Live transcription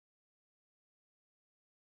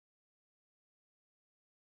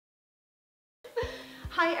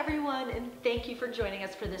Hi everyone, and thank you for joining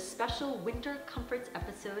us for this special winter comforts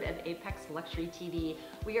episode of Apex Luxury TV.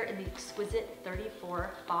 We are in the exquisite 34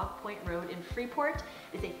 Fog Point Road in Freeport.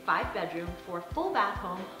 It's a 5-bedroom, 4 full bath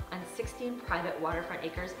home on 16 private waterfront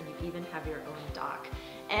acres, and you even have your own dock.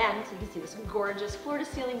 And you can see this gorgeous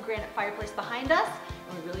floor-to-ceiling granite fireplace behind us.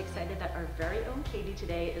 And we're really excited that our very own Katie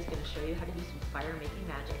today is going to show you how to do some fire-making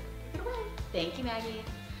magic. Take it away. Thank you, Maggie.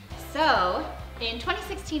 So, in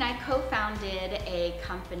 2016, I co-founded a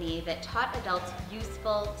company that taught adults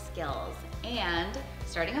useful skills, and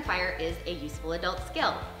starting a fire is a useful adult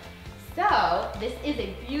skill. So, this is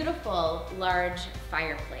a beautiful, large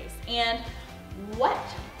fireplace, and what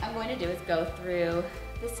I'm going to do is go through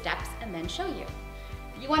the steps and then show you.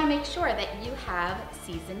 You want to make sure that you have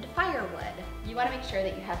seasoned firewood. You want to make sure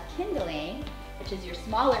that you have kindling, which is your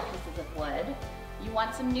smaller pieces of wood. You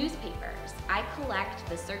want some newspapers. I collect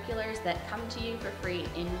the circulars that come to you for free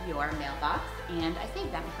in your mailbox, and I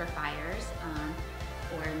save them for fires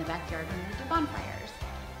or in the backyard when we do bonfires.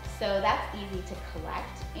 So that's easy to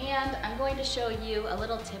collect, and I'm going to show you a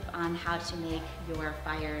little tip on how to make your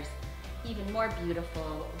fires even more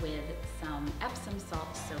beautiful with some Epsom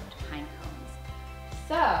salt soaked pine cones.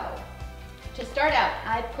 So to start out,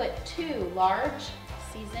 I put 2 large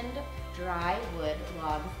seasoned dry wood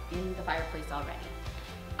logs in the fireplace already.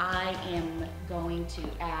 I am going to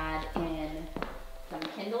add in some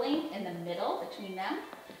kindling in the middle between them,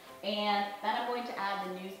 and then I'm going to add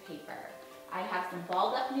the newspaper. I have some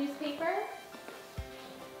balled up newspaper,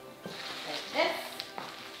 like this,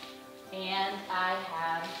 and I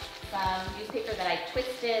have some newspaper that I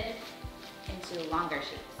twisted into longer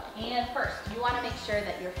shapes. And first, you want to make sure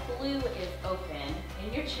that your flue is open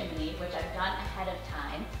in your chimney, which I've done ahead of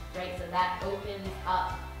time, right? So that opens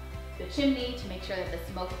up the chimney to make sure that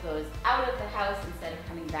the smoke goes out of the house instead of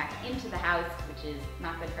coming back into the house, which is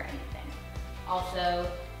not good for anything.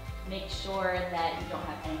 Also, make sure that you don't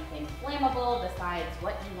have anything flammable besides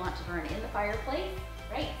what you want to burn in the fireplace,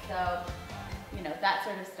 right? So, you know, that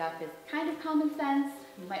sort of stuff is kind of common sense.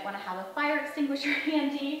 You might want to have a fire extinguisher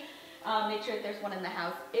handy. Make sure that there's one in the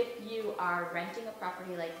house. If you are renting a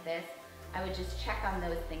property like this, I would just check on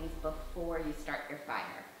those things before you start your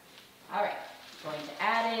fire. All right, going to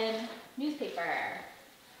add in newspaper.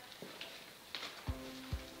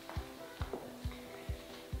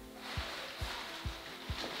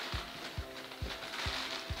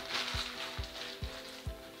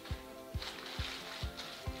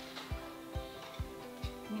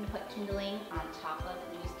 I'm going to put kindling on top of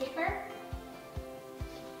the newspaper.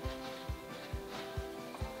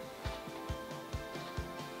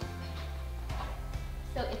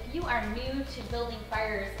 So if you are new to building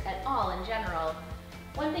fires at all in general,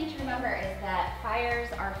 one thing to remember is that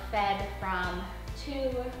fires are fed from 2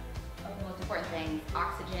 of the most important things,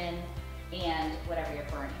 oxygen and whatever you're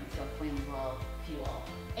burning, so flammable fuel.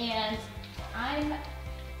 And I'm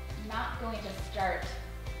not going to start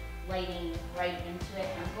lighting right into it.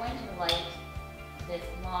 I'm going to light this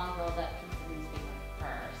long rolled up piece of newspaper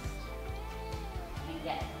first and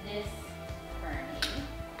get this burning.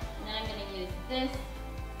 And then I'm going to use this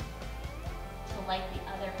to light the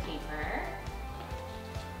other paper,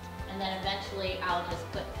 and then eventually I'll just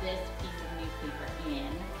put this piece of newspaper in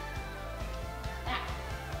that.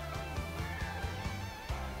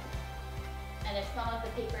 And if some of the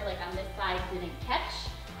paper, like on this side, didn't catch,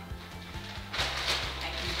 I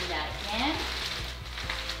can do that again.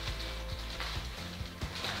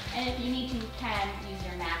 And if you need to, you can use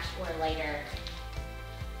your match or lighter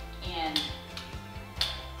and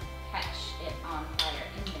catch it on fire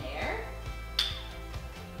in there.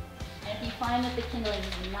 And if you find that the kindling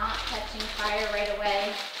is not catching fire right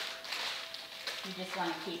away, you just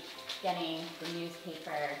want to keep getting the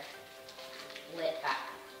newspaper lit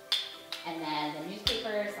up. And then the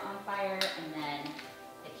newspaper is on fire, and then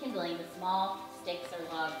the kindling, the small sticks or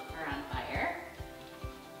logs, are on fire.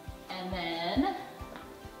 And then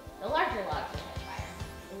the larger logs are on fire.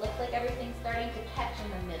 It looks like everything's starting to catch in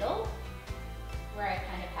the middle, where I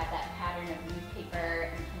kind of had that pattern of newspaper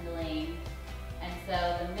and kindling. And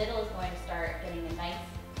so the middle is going to start getting a nice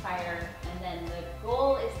fire, and then the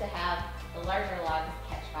goal is to have the larger logs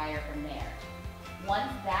catch fire from there.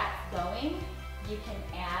 Once that's going, you can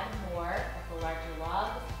add more of the larger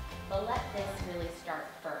logs, but let this really start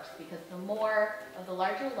first, because the more of the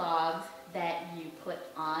larger logs that you put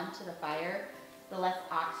onto the fire, the less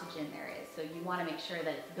oxygen there is. So you want to make sure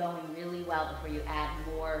that it's going really well before you add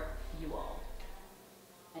more fuel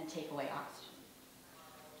and take away oxygen.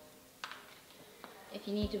 If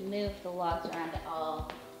you need to move the logs around at all,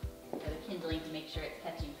 or the kindling to make sure it's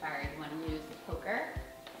catching fire, you want to use the poker,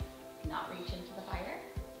 not reach into the fire.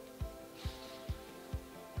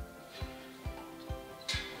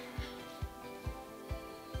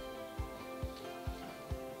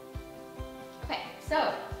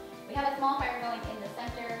 So we have a small fire going in the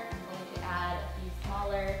center. I'm going to add a few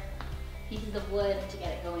smaller pieces of wood to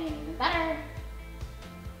get it going even better.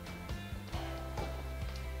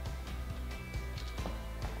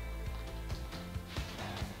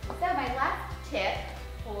 So my last tip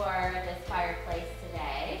for this fireplace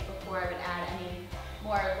today, before I would add any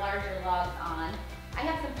more larger logs on, I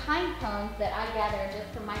have some pine cones that I gathered just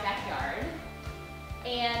from my backyard,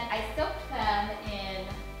 and I soaked them in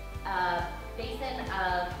a basin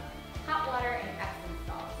of hot water and Epsom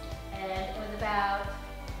salt. And it was about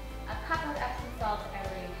a cup of Epsom salt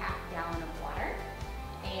every half gallon of water.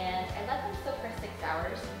 And I let them soak for 6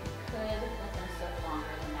 hours. You could let them soak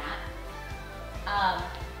longer than that.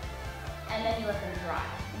 And then you let them dry.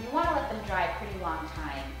 And you want to let them dry a pretty long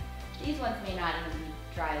time. These ones may not even be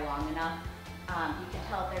dry long enough. You can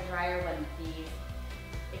tell if they're drier when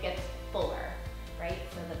it gets fuller, right?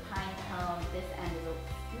 So the pine cone, this end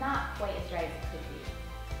is not quite as dry as it could be.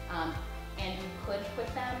 And you could put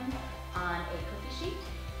them on a cookie sheet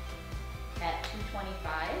at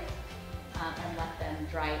 225 and let them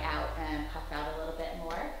dry out and puff out a little bit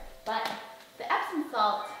more. But the Epsom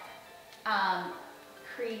salt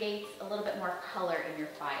creates a little bit more color in your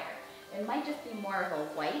fire. It might just be more of a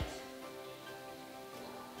white.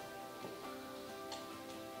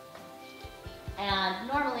 And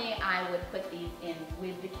normally I would put these in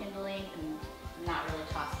with the kindling and not really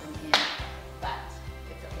toss them in, but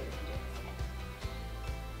it's okay, we can do it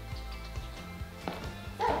this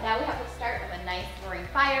way. So now we have the start of a nice roaring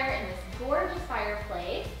fire in this gorgeous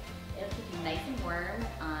fireplace. It'll keep you nice and warm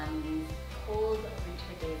on these cold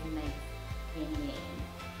winter days and nights in Maine.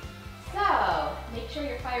 So make sure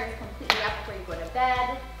your fire is completely out before you go to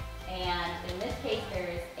bed. And in this case, there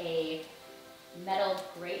is a metal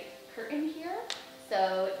grate curtain here.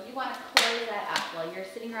 So you want to close that up while you're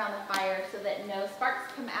sitting around the fire so that no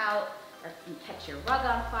sparks come out or can catch your rug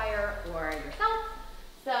on fire or yourself.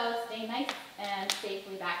 So stay nice and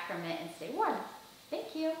safely back from it and stay warm.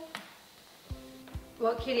 Thank you.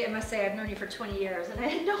 Well, Katie, I must say I've known you for 20 years and I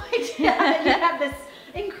had no idea that you have this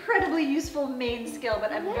incredibly useful main skill,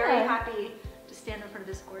 but I'm very happy to stand in front of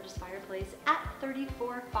this gorgeous fireplace at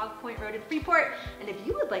 34 Fog Point Road in Freeport. And if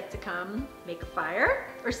you would like to come make a fire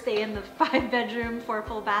or stay in the 5-bedroom,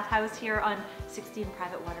 4-full bath house here on 16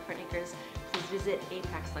 private waterfront acres, please visit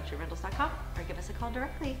apexluxuryrentals.com or give us a call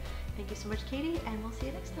directly. Thank you so much, Katie, and we'll see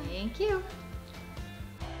you next time. Thank you.